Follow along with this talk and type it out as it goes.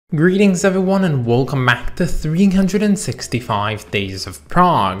Greetings everyone and welcome back to 365 Days of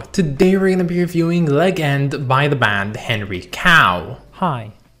Prog. Today we're going to be reviewing Leg End by the band Henry Cow.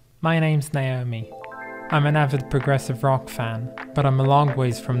 Hi, my name's Naomi. I'm an avid progressive rock fan, but I'm a long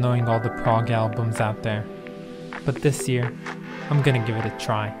ways from knowing all the prog albums out there. But this year, I'm gonna give it a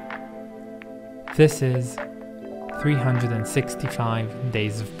try. This is 365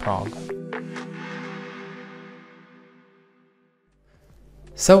 Days of Prog.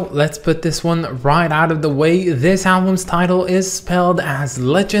 So let's put this one right out of the way. This album's title is spelled as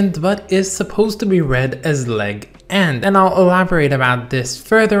Legend but is supposed to be read as Leg End, and I'll elaborate about this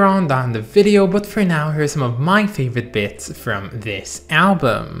further on down the video, but for now here's some of my favorite bits from this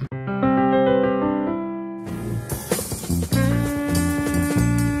album.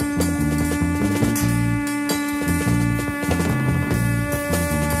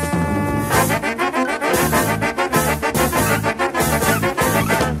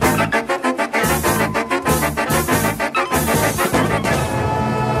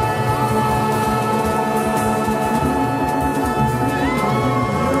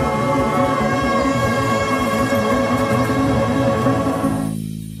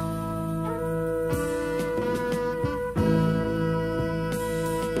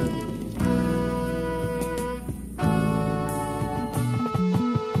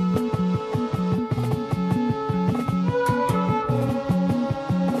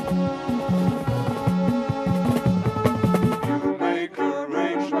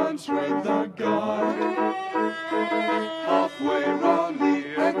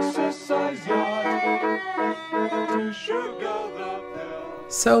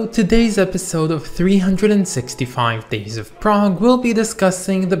 So today's episode of 365 Days of Prog will be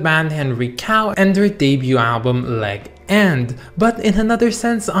discussing the band Henry Cow and their debut album Leg End, but in another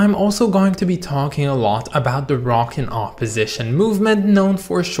sense I'm also going to be talking a lot about the rock in opposition movement known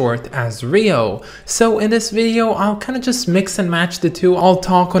for short as Rio. So in this video I'll kind of just mix and match the two. I'll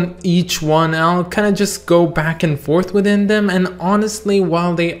talk on each one, I'll kind of just go back and forth within them, and honestly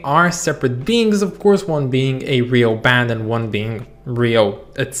while they are separate beings, of course one being a Rio band and one being Rio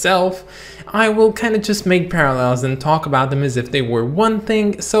itself, I will kind of just make parallels and talk about them as if they were one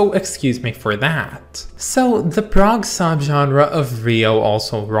thing, so excuse me for that. So the prog subgenre of Rio,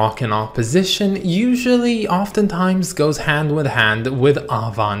 also rock in opposition, usually oftentimes goes hand with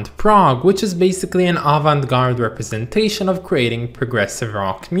avant prog, which is basically an avant-garde representation of creating progressive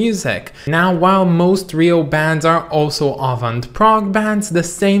rock music. Now while most Rio bands are also avant prog bands, the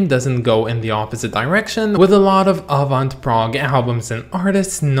same doesn't go in the opposite direction, with a lot of avant prog albums and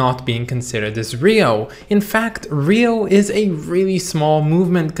artists not being considered as Rio. In fact, Rio is a really small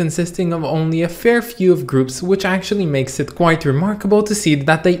movement consisting of only a fair few of groups, which actually makes it quite remarkable to see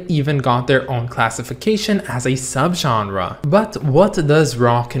that they even got their own classification as a subgenre. But what does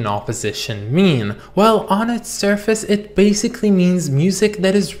rock in opposition mean? Well, on its surface it basically means music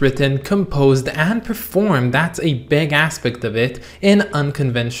that is written, composed and performed, that's a big aspect of it, in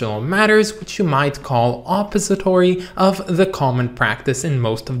unconventional matters which you might call oppository of the common practice in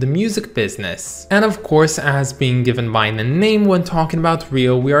most of the music business. And of course, as being given by the name when talking about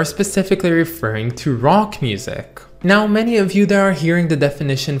Rio, we are specifically referring to rock music. Now many of you that are hearing the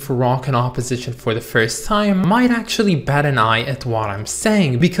definition for rock in opposition for the first time might actually bat an eye at what I'm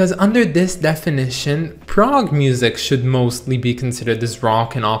saying, because under this definition, prog music should mostly be considered as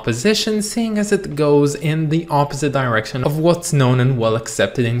rock in opposition, seeing as it goes in the opposite direction of what's known and well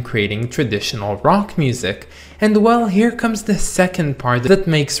accepted in creating traditional rock music. And well, here comes the second part that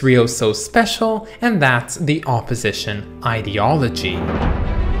makes Rio so special, and that's the opposition ideology.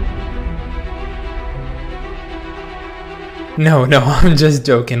 No, I'm just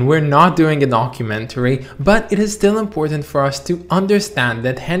joking. We're not doing a documentary, but it is still important for us to understand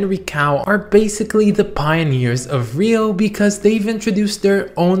that Henry Cow are basically the pioneers of Rio, because they've introduced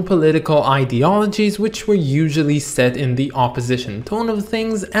their own political ideologies which were usually set in the opposition tone of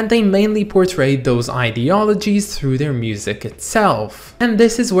things, and they mainly portrayed those ideologies through their music itself. And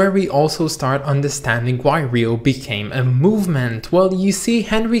this is where we also start understanding why Rio became a movement. Well, you see,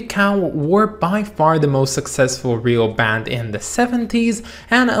 Henry Cow were by far the most successful Rio band in the 70s,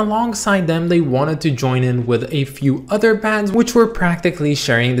 and alongside them they wanted to join in with a few other bands which were practically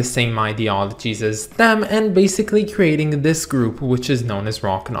sharing the same ideologies as them and basically creating this group which is known as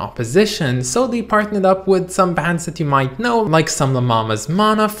rock in opposition. So they partnered up with some bands that you might know, like Some La Mama's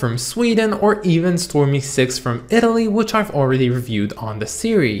Mana from Sweden or even Stormy Six from Italy, which I've already reviewed on the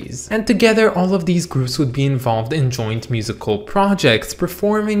series. And together all of these groups would be involved in joint musical projects,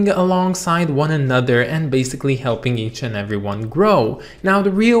 performing alongside one another and basically helping each and every everyone grow. Now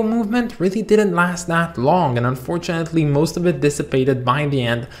the Rio movement really didn't last that long, and unfortunately most of it dissipated by the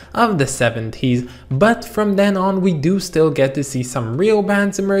end of the 70s, but from then on we do still get to see some Rio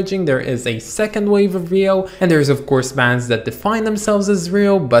bands emerging. There is a second wave of Rio, and there's of course bands that define themselves as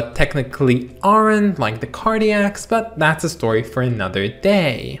Rio but technically aren't, like the Cardiacs, but that's a story for another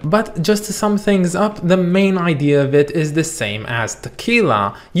day. But just to sum things up, the main idea of it is the same as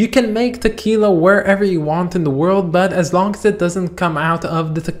tequila. You can make tequila wherever you want in the world, but as long as it doesn't come out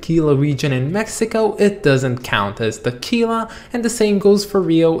of the tequila region in Mexico, it doesn't count as tequila, and the same goes for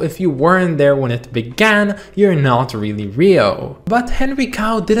Rio. If you weren't there when it began, you're not really Rio. But Henry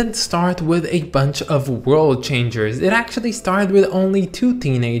Cow didn't start with a bunch of world changers. It actually started with only 2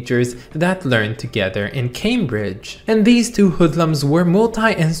 teenagers that learned together in Cambridge. And these 2 hoodlums were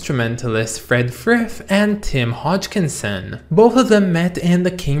multi-instrumentalists Fred Frith and Tim Hodgkinson. Both of them met in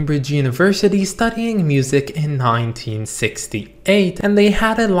the Cambridge University studying music in 1968, and they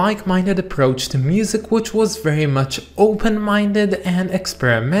had a like-minded approach to music which was very much open-minded and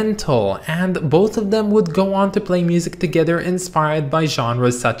experimental, and both of them would go on to play music together inspired by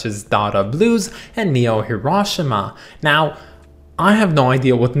genres such as Dada Blues and Neo-Hiroshima. Now, I have no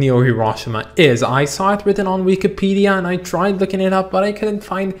idea what Neo-Hiroshima is. I saw it written on Wikipedia and I tried looking it up, but I couldn't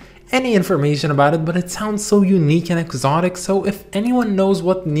find any information about it, but it sounds so unique and exotic. So if anyone knows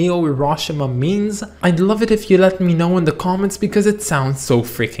what Neo-Hiroshima means, I'd love it if you let me know in the comments, because it sounds so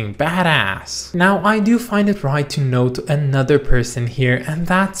freaking badass. Now I do find it right to note another person here, and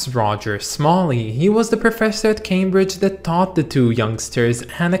that's Roger Smalley. He was the professor at Cambridge that taught the 2 youngsters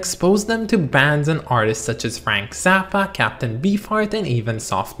and exposed them to bands and artists such as Frank Zappa, Captain Beefheart, and even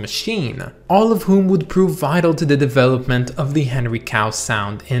Soft Machine, all of whom would prove vital to the development of the Henry Cow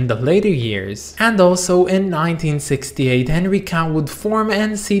sound in the later years. And also in 1968, Henry Cow would form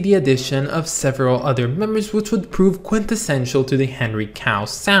and see the addition of several other members which would prove quintessential to the Henry Cow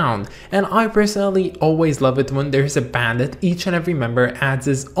sound. And I personally always love it when there's a band that each and every member adds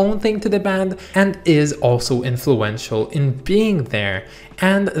his own thing to the band and is also influential in being there.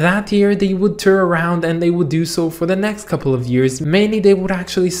 And that year they would tour around, and they would do so for the next couple of years. Mainly they would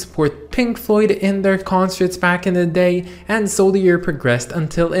actually support Pink Floyd in their concerts back in the day, and so the year progressed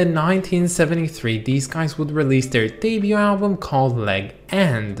until in 1973 these guys would release their debut album called Leg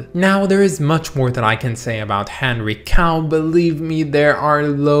End. Now there is much more that I can say about Henry Cow. Believe me, there are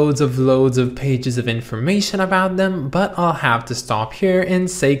loads of pages of information about them, but I'll have to stop here in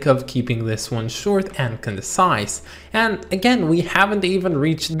sake of keeping this one short and concise. And again, we haven't even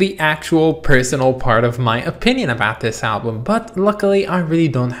reached the actual personal part of my opinion about this album, but luckily I really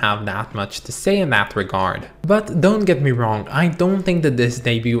don't have that much to say in that regard. But don't get me wrong, I don't think that this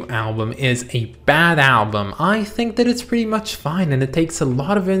debut album is a bad album. I think that it's pretty much fine, and it takes a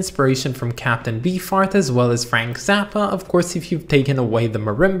lot of inspiration from Captain Beefheart as well as Frank Zappa, of course if you've taken away the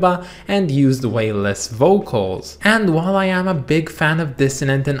marimba and used way less vocals. And while I am a big fan of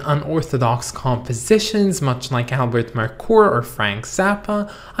dissonant and unorthodox compositions, much like Albert Mercoeur or Frank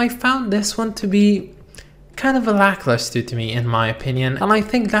Zappa, I found this one to be kind of a lackluster to me in my opinion, and I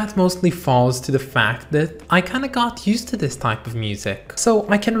think that mostly falls to the fact that I kind of got used to this type of music. So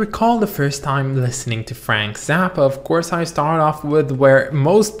I can recall the first time listening to Frank Zappa. Of course I started off with where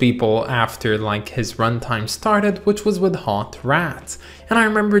most people after like his runtime started, which was with Hot Rats. And I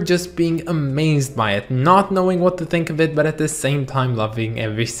remember just being amazed by it, not knowing what to think of it, but at the same time loving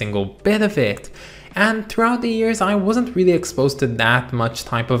every single bit of it. And throughout the years I wasn't really exposed to that much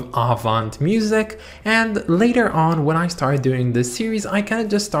type of avant music, and later on when I started doing this series I kind of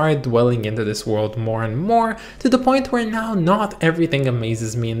just started dwelling into this world more and more, to the point where now not everything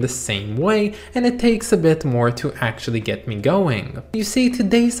amazes me in the same way, and it takes a bit more to actually get me going. You see,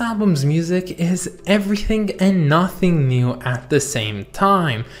 today's album's music is everything and nothing new at the same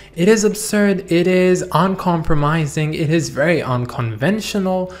time. It is absurd, it is uncompromising, it is very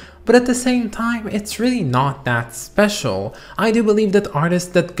unconventional, but at the same time, it's really not that special. I do believe that artists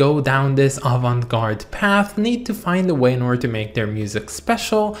that go down this avant-garde path need to find a way in order to make their music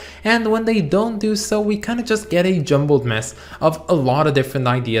special, and when they don't do so, we kind of just get a jumbled mess of a lot of different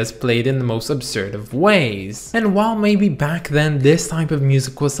ideas played in the most absurd of ways. And while maybe back then this type of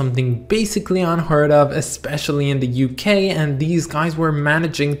music was something basically unheard of, especially in the UK, and these guys were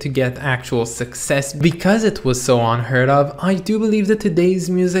managing to get actual success because it was so unheard of, I do believe that today's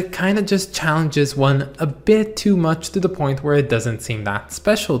music kind of just challenges this one a bit too much to the point where it doesn't seem that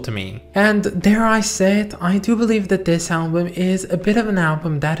special to me. And dare I say it, I do believe that this album is a bit of an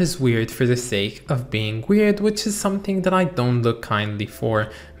album that is weird for the sake of being weird, which is something that I don't look kindly for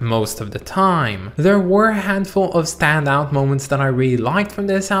most of the time. There were a handful of standout moments that I really liked from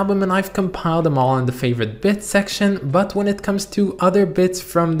this album, and I've compiled them all in the favorite bits section, but when it comes to other bits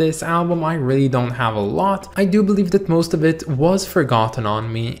from this album, I really don't have a lot. I do believe that most of it was forgotten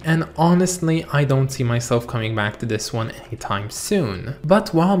on me, and honestly, I don't see myself coming back to this one anytime soon.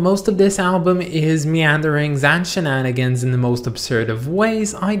 But while most of this album is meanderings and shenanigans in the most absurd of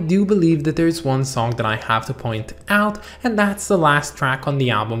ways, I do believe that there's one song that I have to point out, and that's the last track on the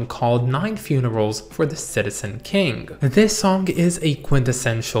album called 9 Funerals for the Citizen King. This song is a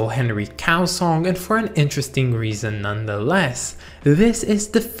quintessential Henry Cow song, and for an interesting reason nonetheless. This is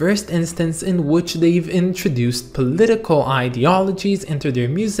the first instance in which they've introduced political ideologies into their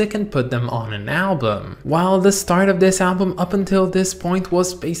music and put them on an album. While the start of this album up until this point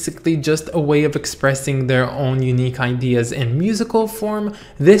was basically just a way of expressing their own unique ideas in musical form,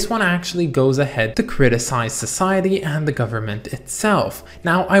 this one actually goes ahead to criticize society and the government itself.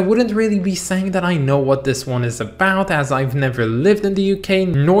 Now, I wouldn't really be saying that I know what this one is about, as I've never lived in the UK,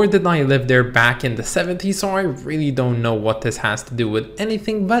 nor did I live there back in the 70s, so I really don't know what this has to do with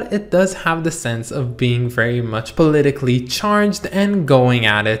anything, but it does have the sense of being very much politically charged and going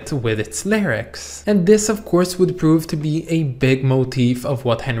at it with its lyrics. And this of course would prove to be a big motif of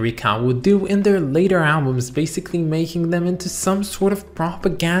what Henry Cow would do in their later albums, basically making them into some sort of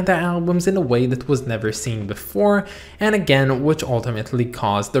propaganda albums in a way that was never seen before, and again, which ultimately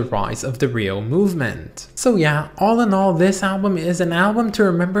caused the rise of the Rio movement. So yeah, all in all, this album is an album to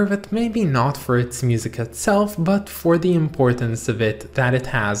remember, but maybe not for its music itself, but for the importance of it that it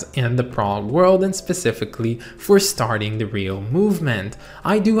has in the prog world, and specifically for starting the Rio movement.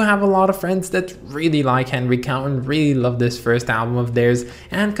 I do have a lot of friends that really like Henry Cow and really love this first album of theirs,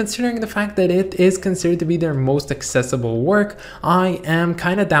 and considering the fact that it is considered to be their most accessible work, I am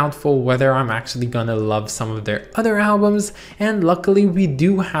kinda doubtful whether I'm actually gonna love some of their other albums, and luckily we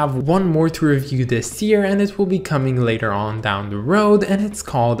do have one more to review this year, and it will be coming later on down the road, and it's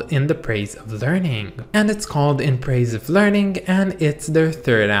called In the Praise of Learning. And it's called In Praise of Learning, and it's their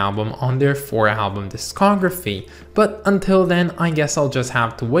third album on their 4-album discography. But until then, I guess I'll just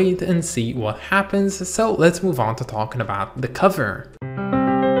have to wait and see what happens, so let's move on to talking about the cover.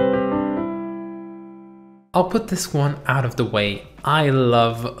 I'll put this one out of the way. I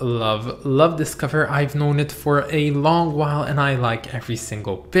love this cover. I've known it for a long while and I like every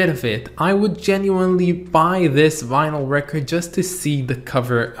single bit of it. I would genuinely buy this vinyl record just to see the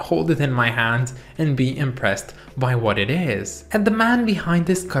cover, hold it in my hands and be impressed by what it is. And the man behind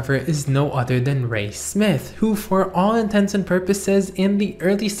this cover is no other than Ray Smith, who for all intents and purposes in the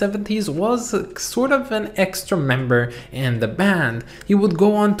early 70s was sort of an extra member in the band. He would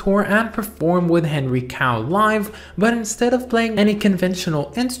go on tour and perform with Henry Cow live, but instead of playing any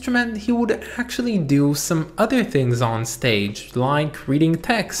conventional instrument, he would actually do some other things on stage, like reading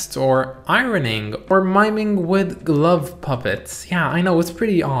text or ironing or miming with glove puppets. Yeah, I know, it's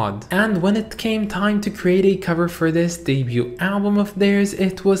pretty odd. And when it came time to create a cover for this debut album of theirs,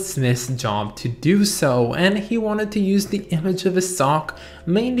 it was Smith's job to do so, and he wanted to use the image of a sock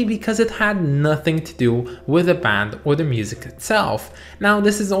mainly because it had nothing to do with the band or the music itself. Now,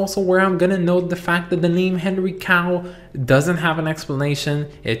 this is also where I'm gonna note the fact that the name Henry Cow doesn't have an explanation.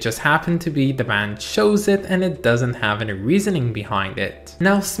 It just happened to be the band chose it and it doesn't have any reasoning behind it.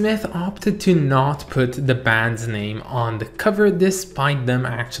 Now, Smith opted to not put the band's name on the cover despite them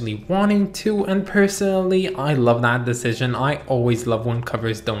actually wanting to, and personally I love that decision. I always love when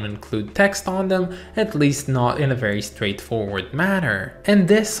covers don't include text on them, at least not in a very straightforward manner. And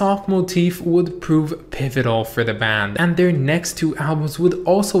this sock motif would prove pivotal for the band, and their next 2 albums would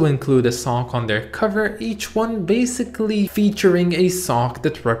also include a sock on their cover, each one basically featuring a sock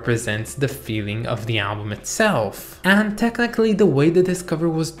that represents the feeling of the album itself. And technically the way that this cover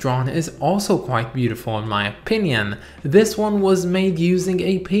was drawn is also quite beautiful in my opinion. This one was made using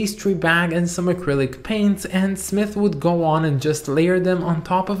a pastry bag and some acrylic paints, and Smith would go on and just layer them on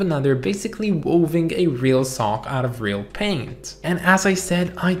top of another, basically woven a real sock out of real paint. And as I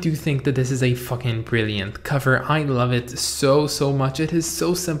said, I do think that this is a fucking brilliant cover. I love it so much. It is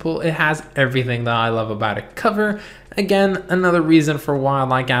so simple. It has everything that I love about a cover. Again, another reason for why I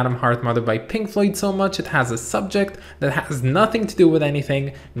like Atom Heart Mother by Pink Floyd so much. It has a subject that has nothing to do with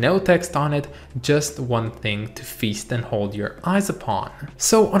anything, no text on it, just one thing to feast and hold your eyes upon.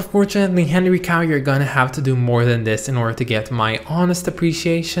 So unfortunately, Henry Cow, you're gonna have to do more than this in order to get my honest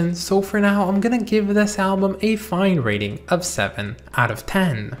appreciation. So for now, I'm gonna give this album a fine rating of 7 out of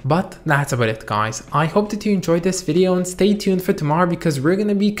 10. But that's about it, guys. I hope that you enjoyed this video and stay tuned for tomorrow, because we're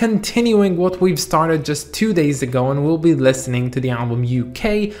gonna be continuing what we've started just 2 days ago, and we'll be listening to the album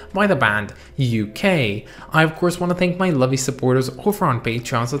UK by the band UK. I of course want to thank my lovely supporters over on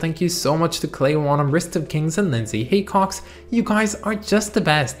Patreon, so thank you so much to Clay Wanham, Wrist of Kings, and Lindsay Haycox. You guys are just the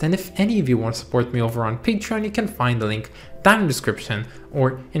best, and if any of you want to support me over on Patreon, you can find the link down in the description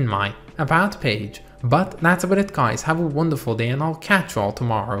or in my about page. But that's about it, guys. Have a wonderful day, and I'll catch you all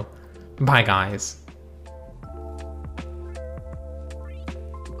tomorrow. Bye, guys.